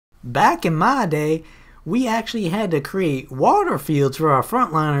Back in my day, we actually had to create water fields for our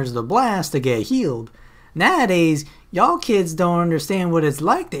frontliners to blast to get healed. Nowadays, y'all kids don't understand what it's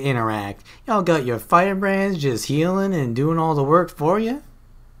like to interact. Y'all got your firebrands just healing and doing all the work for you.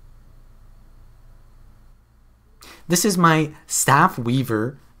 This is my Staff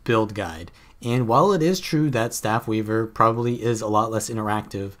Weaver build guide, and while it is true that Staff Weaver probably is a lot less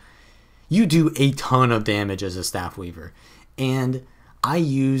interactive, you do a ton of damage as a Staff Weaver, and I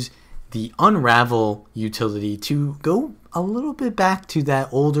use the unravel utility to go a little bit back to that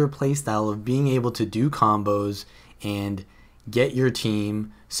older playstyle of being able to do combos and get your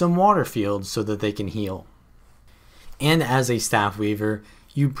team some water fields so that they can heal. And as a Staff Weaver,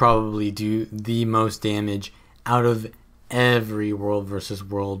 you probably do the most damage out of every world versus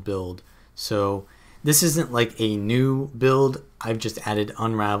world build. So this isn't like a new build. I've just added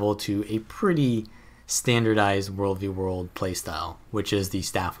unravel to a pretty standardized world v world playstyle, which is the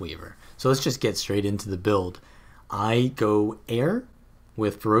Staff Weaver. So let's just get straight into the build. I go air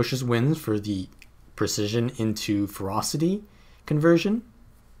with ferocious winds for the precision into ferocity conversion.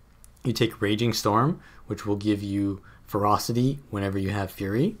 You take raging storm, which will give you ferocity whenever you have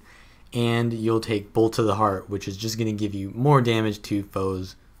fury, and you'll take bolt to the heart, which is just going to give you more damage to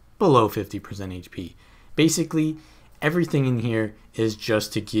foes below 50% HP. Basically, everything in here is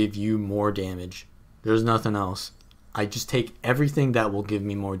just to give you more damage. There's nothing else. I just take everything that will give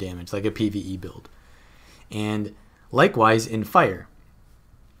me more damage, like a PvE build. And likewise in fire.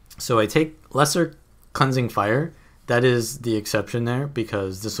 So I take lesser cleansing fire. That is the exception there,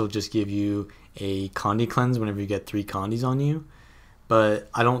 because this will just give you a Condi cleanse whenever you get 3 Condis on you. But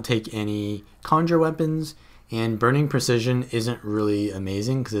I don't take any conjure weapons, and burning precision isn't really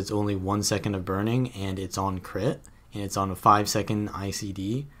amazing because it's only 1 second of burning and it's on crit and it's on a 5-second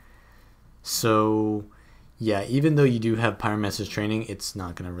ICD. So yeah, even though you do have Pyromancer's training, it's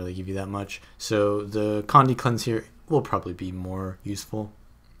not going to really give you that much. So the Condi cleanse here will probably be more useful.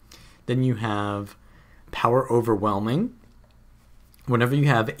 Then you have power overwhelming. Whenever you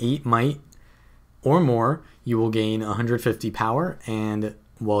have 8 might or more, you will gain 150 power, and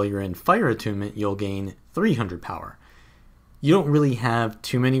while you're in fire attunement, you'll gain 300 power. You don't really have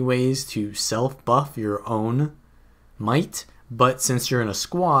too many ways to self-buff your own might, but since you're in a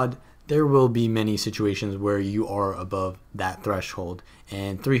squad, there will be many situations where you are above that threshold,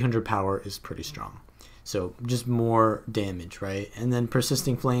 and 300 power is pretty strong. So just more damage, right? And then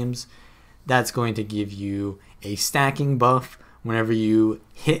persisting flames, that's going to give you a stacking buff whenever you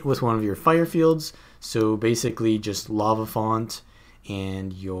hit with one of your fire fields. So basically just lava font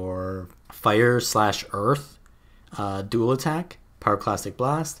and your fire/earth dual attack, pyroclastic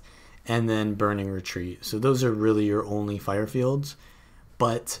blast, and then burning retreat. So those are really your only fire fields,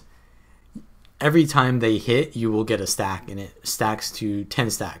 but every time they hit, you will get a stack, and it stacks to 10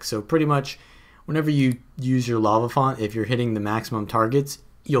 stacks. So pretty much whenever you use your lava font, if you're hitting the maximum targets,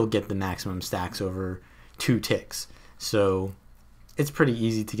 you'll get the maximum stacks over 2 ticks. So it's pretty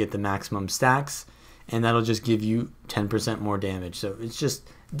easy to get the maximum stacks, and that'll just give you 10% more damage. So it's just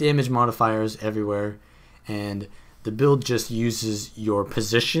damage modifiers everywhere, and the build just uses your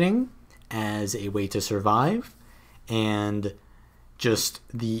positioning as a way to survive, and just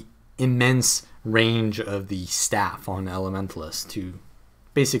the immense range of the staff on Elementalist to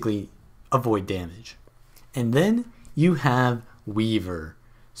basically avoid damage. And then you have Weaver.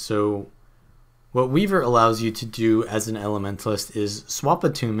 So what Weaver allows you to do as an Elementalist is swap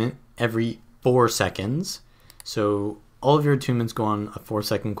attunement every 4 seconds. So all of your attunements go on a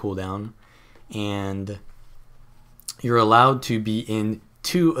 4-second cooldown, and you're allowed to be in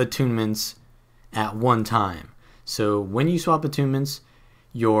 2 attunements at one time. So when you swap attunements,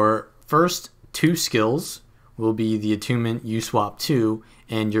 your first 2 skills will be the attunement you swap to,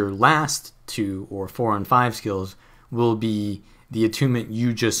 and your last 2 or 4 and 5 skills will be the attunement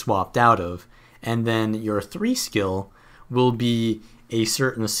you just swapped out of. And then your 3 skill will be a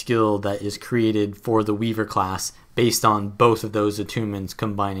certain skill that is created for the Weaver class based on both of those attunements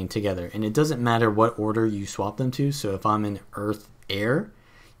combining together. And it doesn't matter what order you swap them to. So if I'm in Earth Air,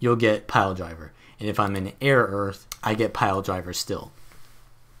 you'll get Pile Driver. And if I'm in Air Earth, I get Pile Driver still.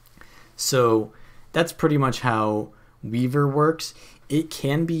 So that's pretty much how Weaver works. It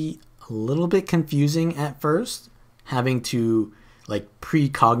can be a little bit confusing at first, having to like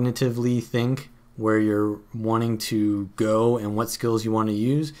precognitively think where you're wanting to go and what skills you want to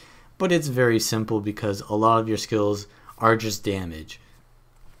use, but it's very simple because a lot of your skills are just damage.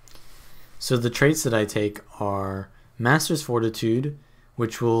 So the traits that I take are Master's Fortitude,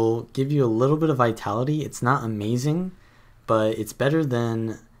 which will give you a little bit of vitality. It's not amazing, but it's better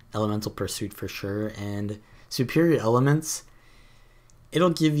than Elemental Pursuit for sure. And Superior Elements, it'll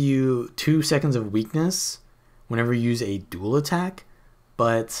give you 2 seconds of weakness whenever you use a dual attack.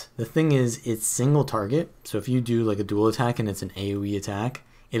 But the thing is, it's single target. So if you do like a dual attack and it's an AoE attack,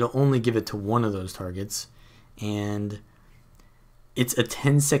 it'll only give it to one of those targets. And it's a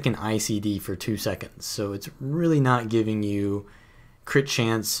 10-second ICD for 2 seconds. So it's really not giving you crit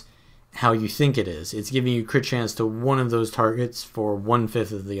chance how you think it is. It's giving you crit chance to one of those targets for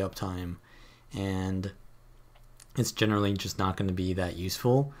 1/5 of the uptime. And it's generally just not going to be that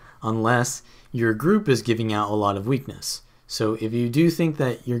useful unless your group is giving out a lot of weakness. So if you do think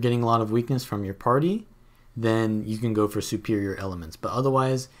that you're getting a lot of weakness from your party, then you can go for superior elements. But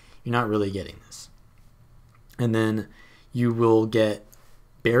otherwise, you're not really getting this. And then you will get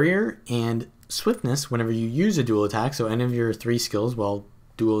barrier and swiftness whenever you use a dual attack. So any of your 3 skills while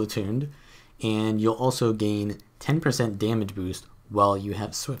dual attuned. And you'll also gain 10% damage boost while you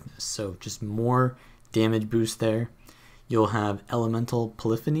have swiftness. So just more damage boost there. You'll have elemental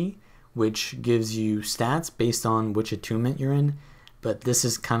polyphony, which gives you stats based on which attunement you're in, but this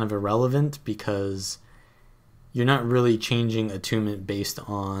is kind of irrelevant because you're not really changing attunement based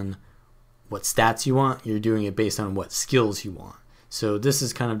on what stats you want, you're doing it based on what skills you want. So this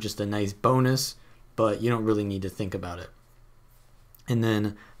is kind of just a nice bonus, but you don't really need to think about it. And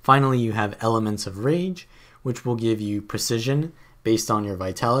then finally you have elements of rage, which will give you precision based on your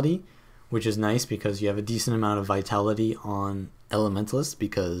vitality, which is nice because you have a decent amount of vitality on Elementalist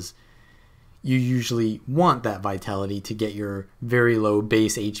because you usually want that vitality to get your very low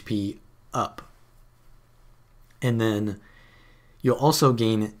base HP up. And then you'll also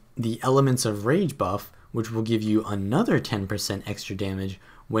gain the Elements of Rage buff, which will give you another 10% extra damage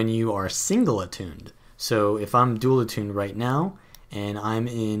when you are single attuned. So if I'm dual attuned right now and I'm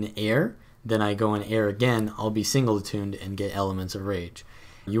in air, then I go in air again, I'll be single attuned and get Elements of Rage.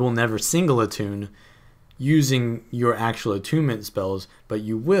 You will never single attune using your actual attunement spells, but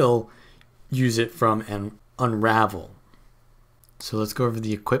you will use it from an unravel. So let's go over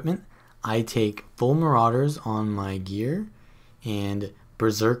the equipment. I take full Marauders on my gear and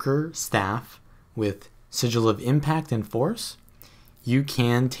berserker staff with sigil of impact and force. You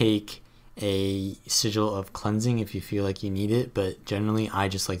can take a sigil of cleansing if you feel like you need it, but generally I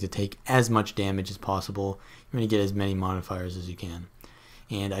just like to take as much damage as possible. You're going to get as many modifiers as you can.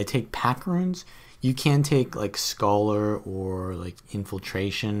 And I take pack runes. You can take like Scholar or like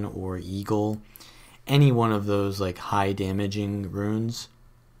Infiltration or Eagle. Any one of those like high damaging runes.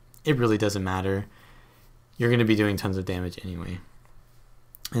 It really doesn't matter. You're going to be doing tons of damage anyway.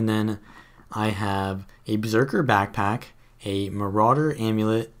 And then I have a Berserker backpack, a Marauder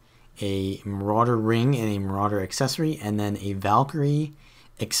amulet, a Marauder ring and a Marauder accessory, and then a Valkyrie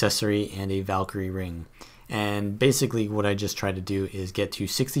accessory and a Valkyrie ring. And basically what I just try to do is get to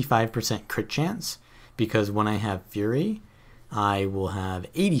 65% crit chance, because when I have Fury, I will have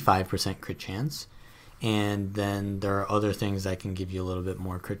 85% crit chance. And then there are other things that can give you a little bit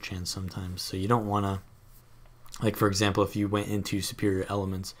more crit chance sometimes. So you don't want to, like for example, if you went into superior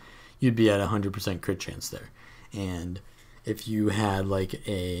elements, you'd be at 100% crit chance there. And if you had like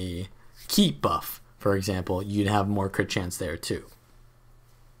a keep buff, for example, you'd have more crit chance there too.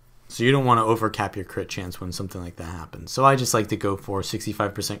 So you don't want to overcap your crit chance when something like that happens. So I just like to go for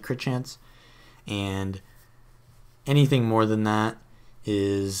 65% crit chance, and anything more than that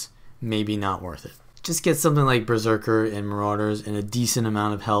is maybe not worth it. Just get something like Berserker and Marauders and a decent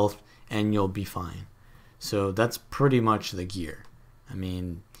amount of health and you'll be fine. So that's pretty much the gear. I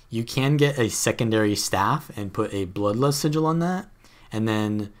mean, you can get a secondary staff and put a Bloodlust sigil on that, and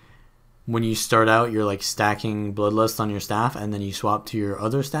then when you start out, you're like stacking Bloodlust on your staff, and then you swap to your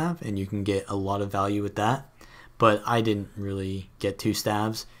other staff, and you can get a lot of value with that. But I didn't really get 2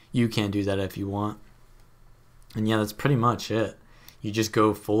 staves. You can do that if you want. And yeah, that's pretty much it. You just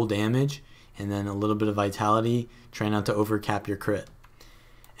go full damage, and then a little bit of vitality. Try not to overcap your crit.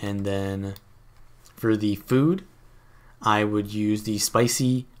 And then for the food, I would use the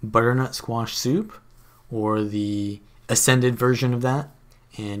spicy butternut squash soup, or the ascended version of that.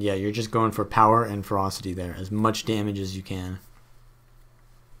 And yeah, you're just going for power and ferocity there, as much damage as you can.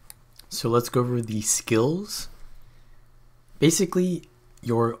 So let's go over the skills. Basically,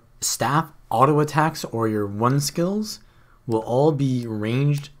 your staff auto attacks or your 1 skills will all be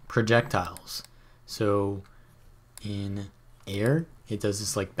ranged projectiles. So in air, it does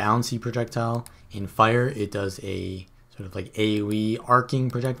this like bouncy projectile. In fire, it does a sort of like AoE arcing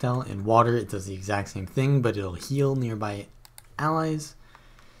projectile. In water, it does the exact same thing, but it'll heal nearby allies.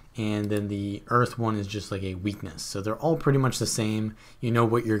 And then the earth one is just like a weakness. So they're all pretty much the same. You know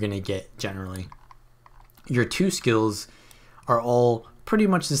what you're going to get generally. Your 2 skills are all pretty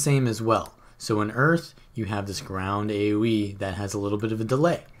much the same as well. So in earth, you have this ground AoE that has a little bit of a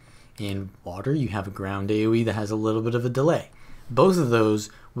delay. In water, you have a ground AoE that has a little bit of a delay. Both of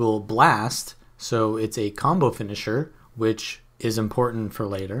those will blast, so it's a combo finisher, which is important for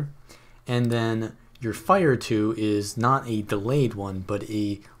later. And then your fire 2 is not a delayed one, but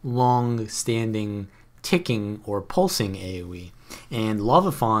a long-standing ticking or pulsing AoE. And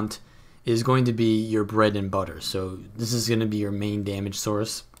lava font is going to be your bread and butter. So this is going to be your main damage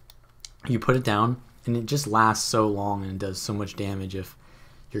source. You put it down, and it just lasts so long and does so much damage if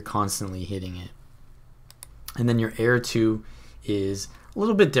you're constantly hitting it. And then your air 2 is a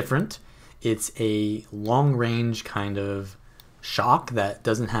little bit different. It's a long-range kind of shock that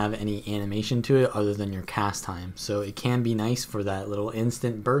doesn't have any animation to it other than your cast time. So it can be nice for that little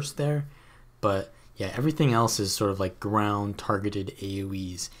instant burst there, but yeah, everything else is sort of like ground targeted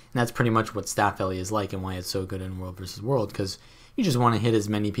AoEs. And that's pretty much what Staff Valley is like and why it's so good in World vs. World, because you just want to hit as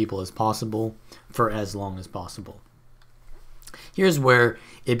many people as possible for as long as possible. Here's where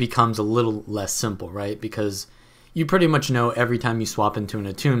it becomes a little less simple, right? Because you pretty much know every time you swap into an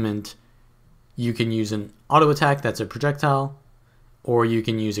attunement, you can use an auto attack that's a projectile, or you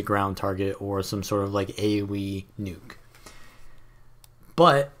can use a ground target or some sort of like AoE nuke.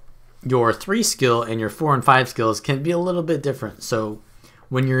 But your 3 skill and your 4 and 5 skills can be a little bit different. So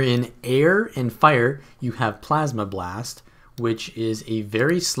when you're in air and fire, you have Plasma Blast, which is a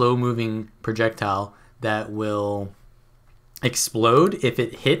very slow moving projectile that will explode if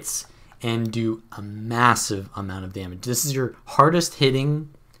it hits and do a massive amount of damage. This is your hardest hitting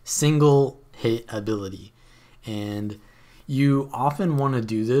single hit ability, and you often want to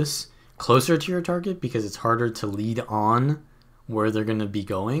do this closer to your target because it's harder to lead on where they're going to be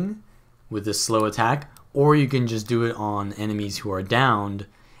going with this slow attack, or you can just do it on enemies who are downed,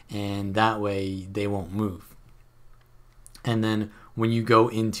 and that way they won't move. And then when you go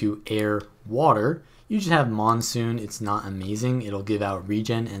into air water, you just have Monsoon. It's not amazing. It'll give out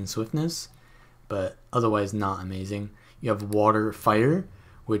regen and swiftness, but otherwise not amazing. You have water fire,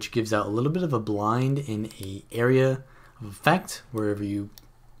 which gives out a little bit of a blind in a area of effect wherever you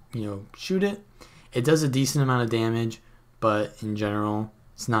shoot it. It does a decent amount of damage, but in general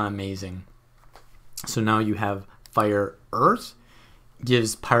it's not amazing. So now you have fire earth,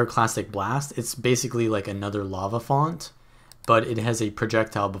 gives pyroclastic blast. It's basically like another lava font, but it has a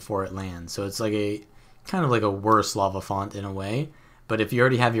projectile before it lands. So it's like a kind of like a worse lava font in a way. But if you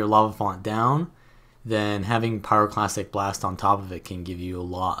already have your lava font down, then having pyroclastic blast on top of it can give you a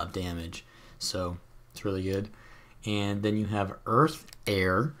lot of damage. So it's really good. And then you have earth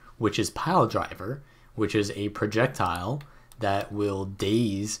air, which is pile driver, which is a projectile that will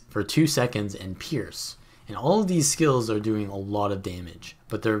daze for 2 seconds and pierce. And all of these skills are doing a lot of damage,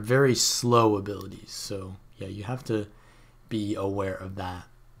 but they're very slow abilities. So yeah, you have to be aware of that.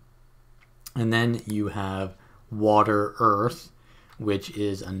 And then you have water earth, which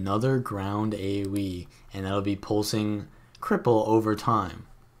is another ground AoE, and that'll be pulsing cripple over time,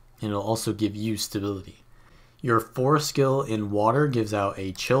 and it'll also give you stability. Your 4 skill in water gives out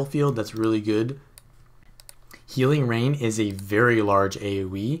a chill field that's really good. Healing Rain is a very large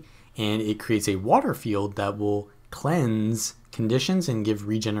AoE, and it creates a water field that will cleanse conditions and give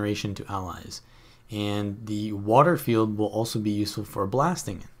regeneration to allies. And the water field will also be useful for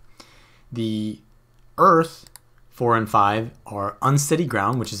blasting. The earth 4 and 5 are unsteady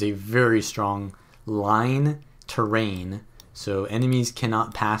ground, which is a very strong line terrain, so enemies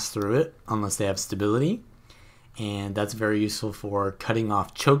cannot pass through it unless they have stability, and that's very useful for cutting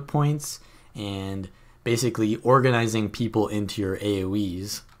off choke points and basically organizing people into your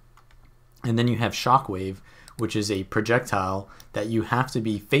AoEs. And then you have Shockwave, which is a projectile that you have to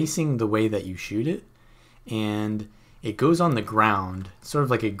be facing the way that you shoot it, and it goes on the ground, sort of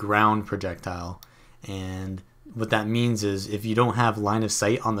like a ground projectile. And what that means is if you don't have line of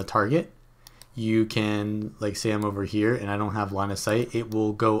sight on the target, you can, like say I'm over here and I don't have line of sight, it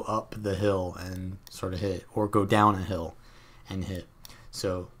will go up the hill and sort of hit, or go down a hill and hit.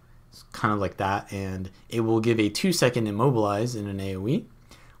 So it's kind of like that, and it will give a 2-second immobilize in an AoE,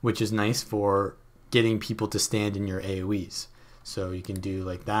 which is nice for getting people to stand in your AoEs. So you can do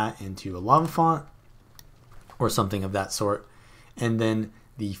like that into a lava font or something of that sort. And then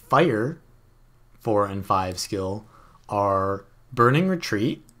the fire 4 and 5 skill are Burning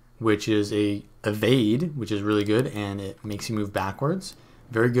Retreat, which is a evade, which is really good, and it makes you move backwards.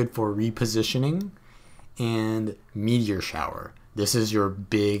 Very good for repositioning. And Meteor Shower. This is your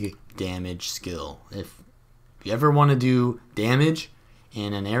big damage skill. If you ever want to do damage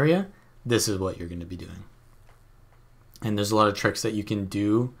in an area, this is what you're going to be doing. And there's a lot of tricks that you can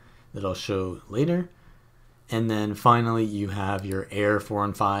do that I'll show later. And then finally you have your air 4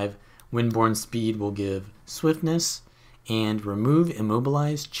 and 5, Windborne Speed will give swiftness, and remove,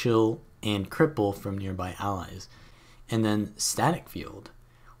 immobilize, chill, and cripple from nearby allies. And then Static Field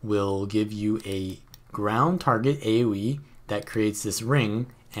will give you a ground target AoE that creates this ring,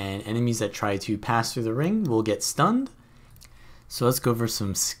 and enemies that try to pass through the ring will get stunned. So let's go over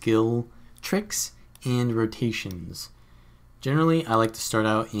some skill tricks and rotations. Generally, I like to start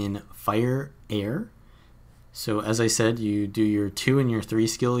out in Fire Air. So as I said, you do your 2 and your 3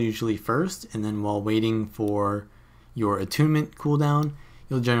 skill usually first, and then while waiting for your attunement cooldown,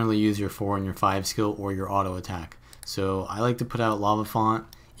 you'll generally use your 4 and your 5 skill or your auto attack. So I like to put out Lava Font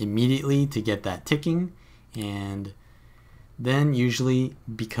immediately to get that ticking, and then usually,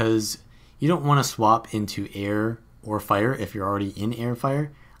 because you don't want to swap into air or fire if you're already in air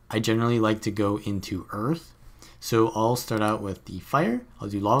fire, I generally like to go into earth. So I'll start out with the fire, I'll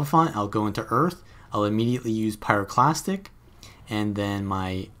do Lava Font, I'll go into earth, I'll immediately use Pyroclastic, and then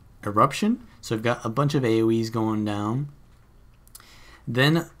my eruption. So I've got a bunch of AoEs going down.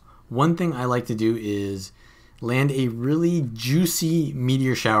 Then one thing I like to do is land a really juicy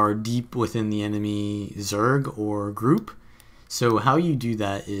meteor shower deep within the enemy Zerg or group. So how you do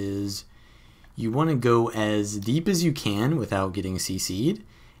that is you want to go as deep as you can without getting CC'd,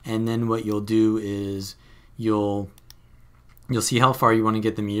 and then what you'll do is you'll see how far you want to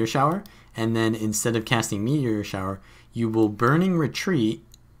get the meteor shower, and then instead of casting meteor shower, you will burning retreat,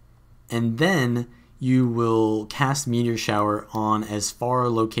 and then you will cast meteor shower on as far a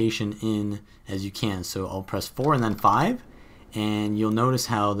location in as you can. So I'll press 4 and then 5, and you'll notice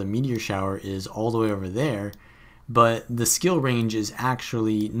how the meteor shower is all the way over there, but the skill range is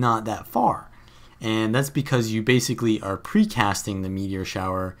actually not that far. And that's because you basically are pre-casting the meteor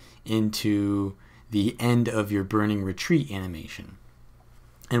shower into the end of your burning retreat animation.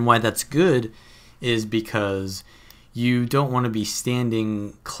 And why that's good is because you don't want to be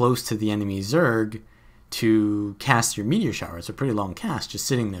standing close to the enemy Zerg to cast your meteor shower. It's a pretty long cast just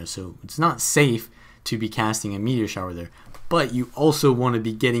sitting there, so it's not safe to be casting a meteor shower there. But you also want to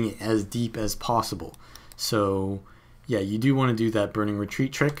be getting it as deep as possible. So yeah, you do want to do that burning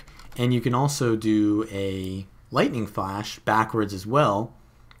retreat trick, and you can also do a lightning flash backwards as well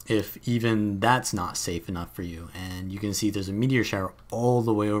if even that's not safe enough for you. And you can see there's a meteor shower all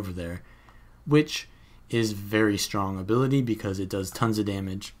the way over there, which is very strong ability because it does tons of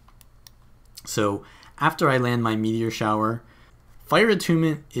damage. So after I land my meteor shower, fire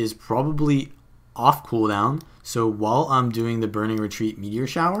attunement is probably off cooldown. So while I'm doing the burning retreat meteor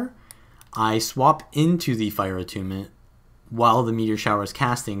shower, I swap into the fire attunement while the meteor shower is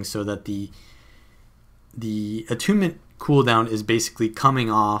casting, so that the attunement cooldown is basically coming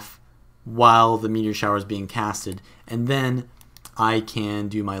off while the meteor shower is being casted. And then I can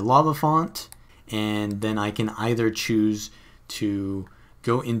do my Lava Font, and then I can either choose to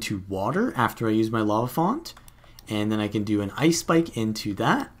go into water after I use my Lava Font, and then I can do an Ice Spike into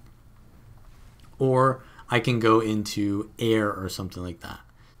that, or I can go into air or something like that.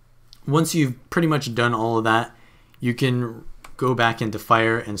 Once you've pretty much done all of that, you can go back into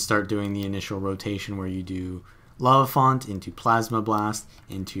fire and start doing the initial rotation where you do Lava Font into Plasma Blast,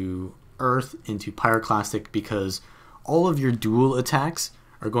 into Earth, into Pyroclastic, because all of your dual attacks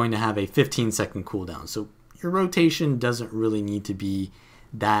are going to have a 15-second cooldown. So your rotation doesn't really need to be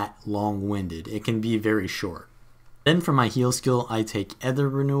that long-winded. It can be very short. Then for my heal skill, I take Ether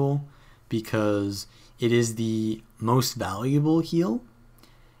Renewal because it is the most valuable heal.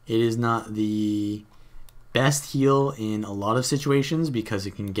 It is not the best heal in a lot of situations because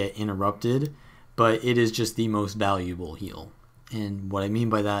it can get interrupted, but it is just the most valuable heal. And what I mean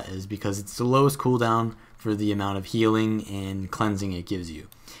by that is because it's the lowest cooldown for the amount of healing and cleansing it gives you.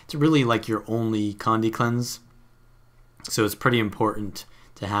 It's really like your only Condi cleanse, so it's pretty important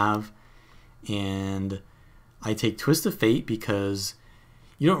to have. And I take Twist of Fate because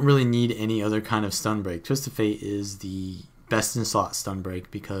you don't really need any other kind of stun break. Twist of Fate is the best in slot stun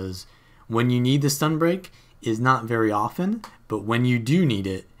break because when you need the stun break is not very often, but when you do need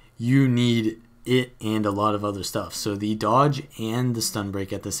it, you need it and a lot of other stuff. So the dodge and the stun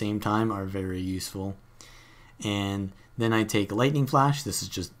break at the same time are very useful. And then I take Lightning Flash. This is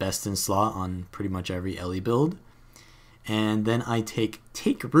just best in slot on pretty much every Ellie build. And then I take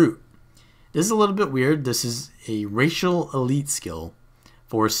Root. This is a little bit weird. This is a racial elite skill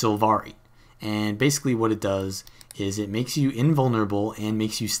for Sylvari. And basically what it does is it makes you invulnerable and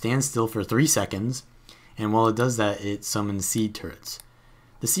makes you stand still for 3 seconds. And while it does that, it summons seed turrets.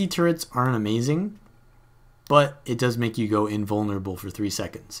 The seed turrets aren't amazing, but it does make you go invulnerable for 3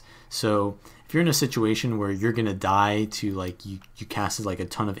 seconds. So if you're in a situation where you're going to die to, like, you casted like a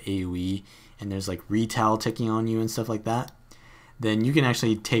ton of AoE and there's like retail ticking on you and stuff like that, then you can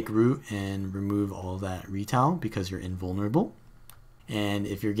actually take root and remove all that retail because you're invulnerable. And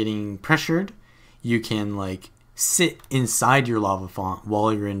if you're getting pressured, you can like sit inside your lava font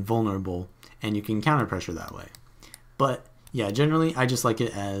while you're invulnerable, and you can counter pressure that way. But yeah, generally I just like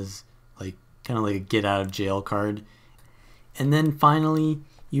it as like kind of like a get out of jail card. And then finally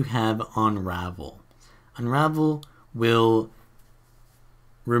you have unravel. Unravel will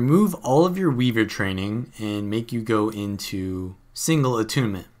remove all of your Weaver training and make you go into single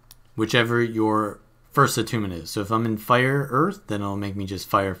attunement, whichever your first attunement is. So if I'm in fire earth, then it'll make me just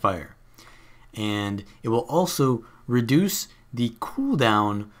fire fire. And it will also reduce the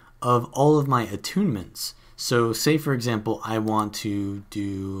cooldown of all of my attunements. So say for example I want to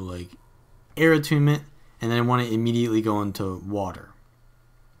do like air attunement and then I want to immediately go into water.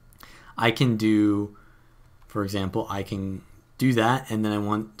 I can do, for example, I can do that and then I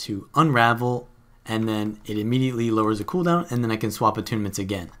want to unravel and then it immediately lowers the cooldown and then I can swap attunements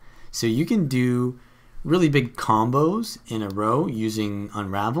again. So you can do really big combos in a row using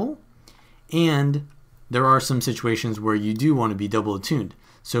unravel, and there are some situations where you do want to be double attuned.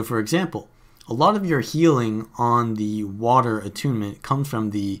 So for example, a lot of your healing on the water attunement comes from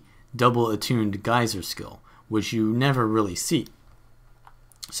the double attuned geyser skill, which you never really see.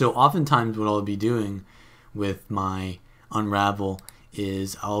 So oftentimes what I'll be doing with my unravel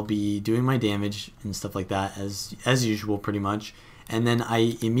is I'll be doing my damage and stuff like that as usual pretty much, and then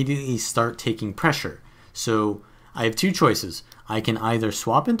I immediately start taking pressure. So I have two choices. I can either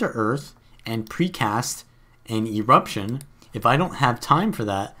swap into earth and precast an eruption. If I don't have time for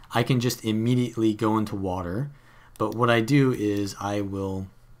that, I can just immediately go into water. But what I do is I'll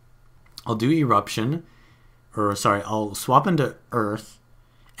do eruption, or sorry, I'll swap into earth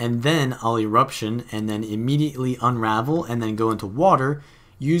and then I'll eruption and then immediately unravel and then go into water,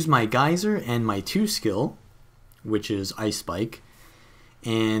 use my geyser and my 2 skill, which is ice spike,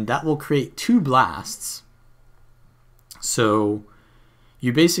 and that will create 2 blasts. So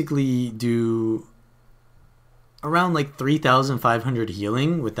you basically do around like 3,500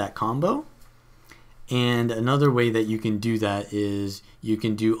 healing with that combo. And another way that you can do that is you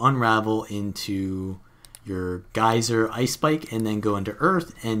can do unravel into your geyser ice spike and then go into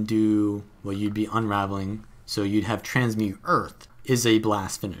earth and do, well, you'd be unraveling, so you'd have transmute earth is a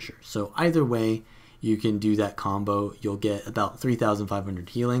blast finisher. So either way you can do that combo. You'll get about 3,500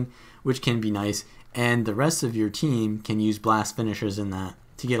 healing, which can be nice, and the rest of your team can use blast finishers in that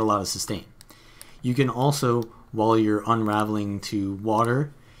to get a lot of sustain. You can also, while you're unraveling to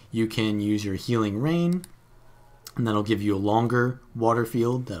water, you can use your healing rain, and that'll give you a longer water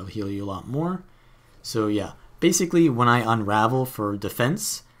field that'll heal you a lot more. So yeah, basically when I unravel for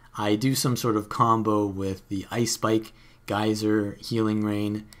defense, I do some sort of combo with the ice spike, geyser, healing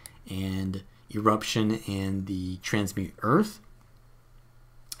rain, and eruption, and the transmute earth.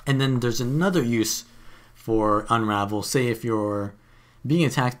 And then there's another use for unravel. Say if you're being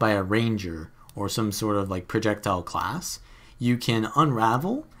attacked by a ranger or some sort of like projectile class, you can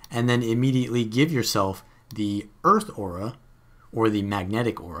unravel and then immediately give yourself the earth aura or the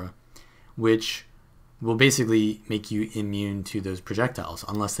magnetic aura, which will basically make you immune to those projectiles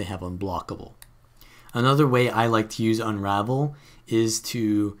unless they have unblockable. Another way I like to use unravel is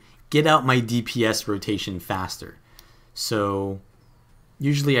to get out my DPS rotation faster. So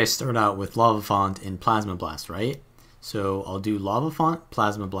usually I start out with lava font and plasma blast, right? So I'll do lava font,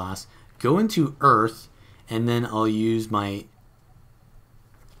 plasma blast, go into earth, and then I'll use my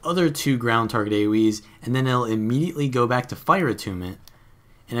other 2 ground target AoEs, and then it'll immediately go back to fire attunement.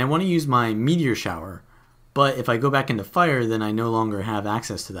 And I want to use my meteor shower, but if I go back into fire, then I no longer have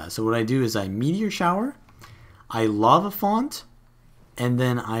access to that. So what I do is I meteor shower, I lava font, and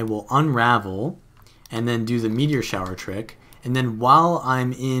then I will unravel and then do the meteor shower trick. And then while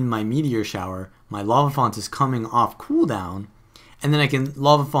I'm in my meteor shower, my lava font is coming off cooldown, and then I can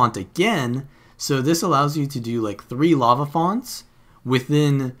lava font again. So this allows you to do like 3 lava fonts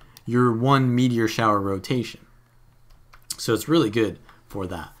within your 1 meteor shower rotation. So it's really good for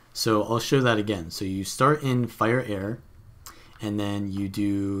that. So I'll show that again. So you start in fire air and then you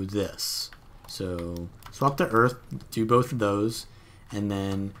do this. So swap to earth, do both of those, and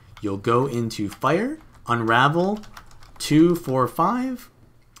then you'll go into fire, unravel, 2, 4, 5,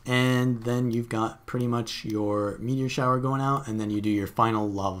 and then you've got pretty much your meteor shower going out, and then you do your final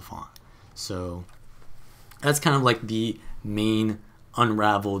lava font. So that's kind of like the main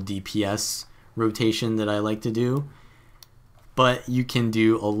unravel DPS rotation that I like to do. But you can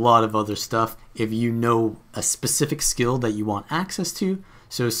do a lot of other stuff if you know a specific skill that you want access to.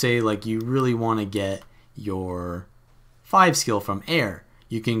 So say like you really want to get your 5 skill from air.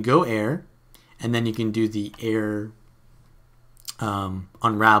 You can go air, and then you can do the air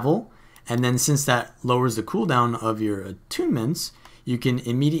unravel, and then since that lowers the cooldown of your attunements, you can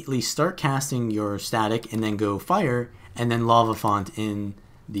immediately start casting your static and then go fire and then lava font in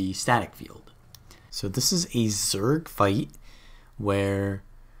the static field. So this is a Zerg fight where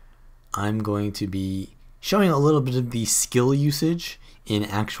I'm going to be showing a little bit of the skill usage in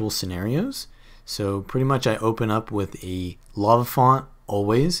actual scenarios. So pretty much I open up with a lava font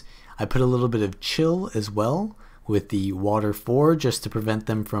always. I put a little bit of chill as well with the water 4 just to prevent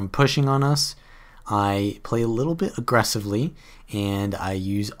them from pushing on us. I play a little bit aggressively and I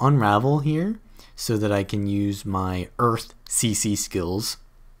use unravel here so that I can use my earth CC skills.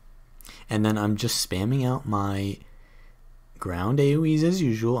 And then I'm just spamming out my ground AoEs as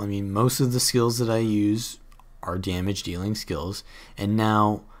usual. I mean, most of the skills that I use are damage dealing skills. And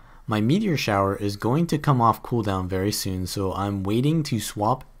now my meteor shower is going to come off cooldown very soon, so I'm waiting to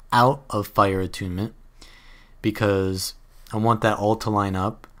swap out of fire attunement because I want that all to line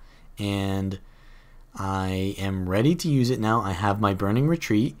up, and I am ready to use it now. I have my burning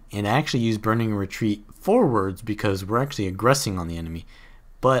retreat, and I actually use burning retreat forwards because we're actually aggressing on the enemy.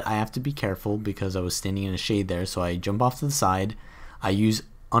 But I have to be careful because I was standing in a shade there, so I jump off to the side. I use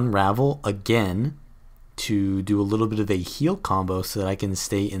unravel again to do a little bit of a heal combo so that I can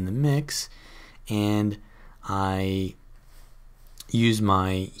stay in the mix, and I use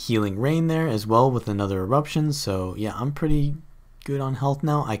my healing rain there as well with another eruption. So yeah, I'm pretty good on health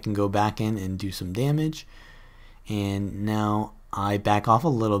now. I can go back in and do some damage, and now I back off a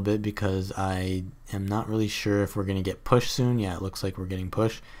little bit because I am not really sure if we're going to get pushed soon. Yeah, it looks like we're getting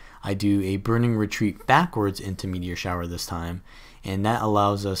pushed. I do a burning retreat backwards into meteor shower this time, and that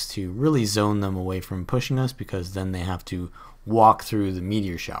allows us to really zone them away from pushing us because then they have to walk through the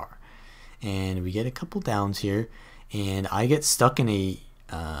meteor shower. And we get a couple downs here, and I get stuck in a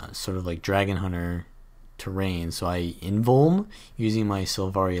sort of like dragon hunter terrain, so I invuln using my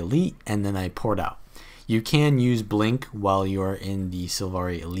Sylvari Elite, and then I port out. You can use blink while you are in the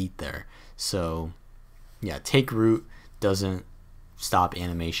Sylvari Elite there. So yeah, take root doesn't stop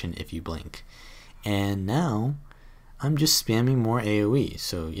animation if you blink. And now I'm just spamming more AoE.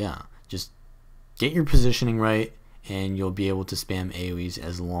 So yeah, just get your positioning right and you'll be able to spam AoEs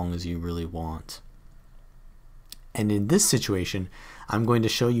as long as you really want. And in this situation, I'm going to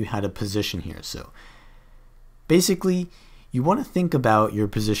show you how to position here. So basically, you want to think about your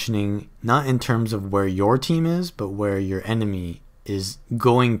positioning not in terms of where your team is, but where your enemy is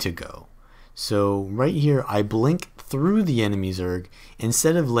going to go. So right here, I blink through the enemy Zerg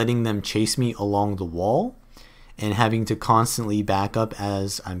instead of letting them chase me along the wall and having to constantly back up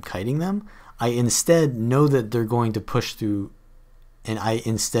as I'm kiting them. I instead know that they're going to push through, and I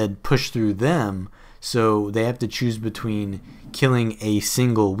instead push through them, so they have to choose between killing a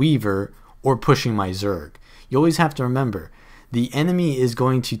single Weaver or pushing my Zerg. You always have to remember, the enemy is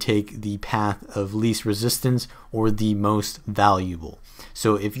going to take the path of least resistance or the most valuable.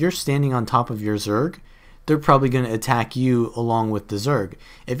 So if you're standing on top of your Zerg, they're probably going to attack you along with the Zerg.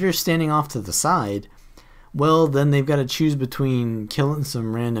 If you're standing off to the side, well, then they've got to choose between killing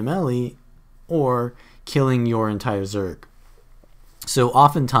some random Ellie or killing your entire Zerg. So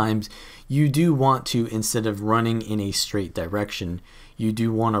oftentimes you do want to, instead of running in a straight direction, you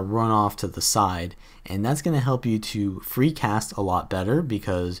do want to run off to the side, and that's going to help you to free cast a lot better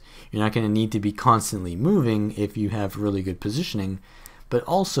because you're not going to need to be constantly moving if you have really good positioning, but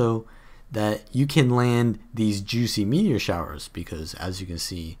also that you can land these juicy meteor showers because, as you can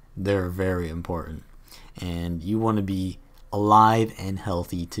see, they're very important, and you want to be alive and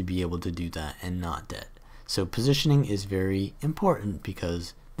healthy to be able to do that and not dead. So positioning is very important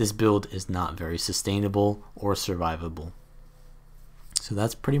because this build is not very sustainable or survivable. So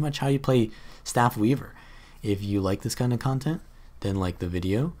that's pretty much how you play Staff Weaver. If you like this kind of content, then like the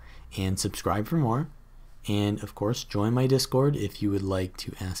video and subscribe for more. And of course, join my Discord if you would like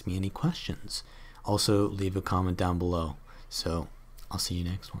to ask me any questions. Also, leave a comment down below. So I'll see you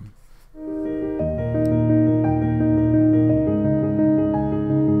next one.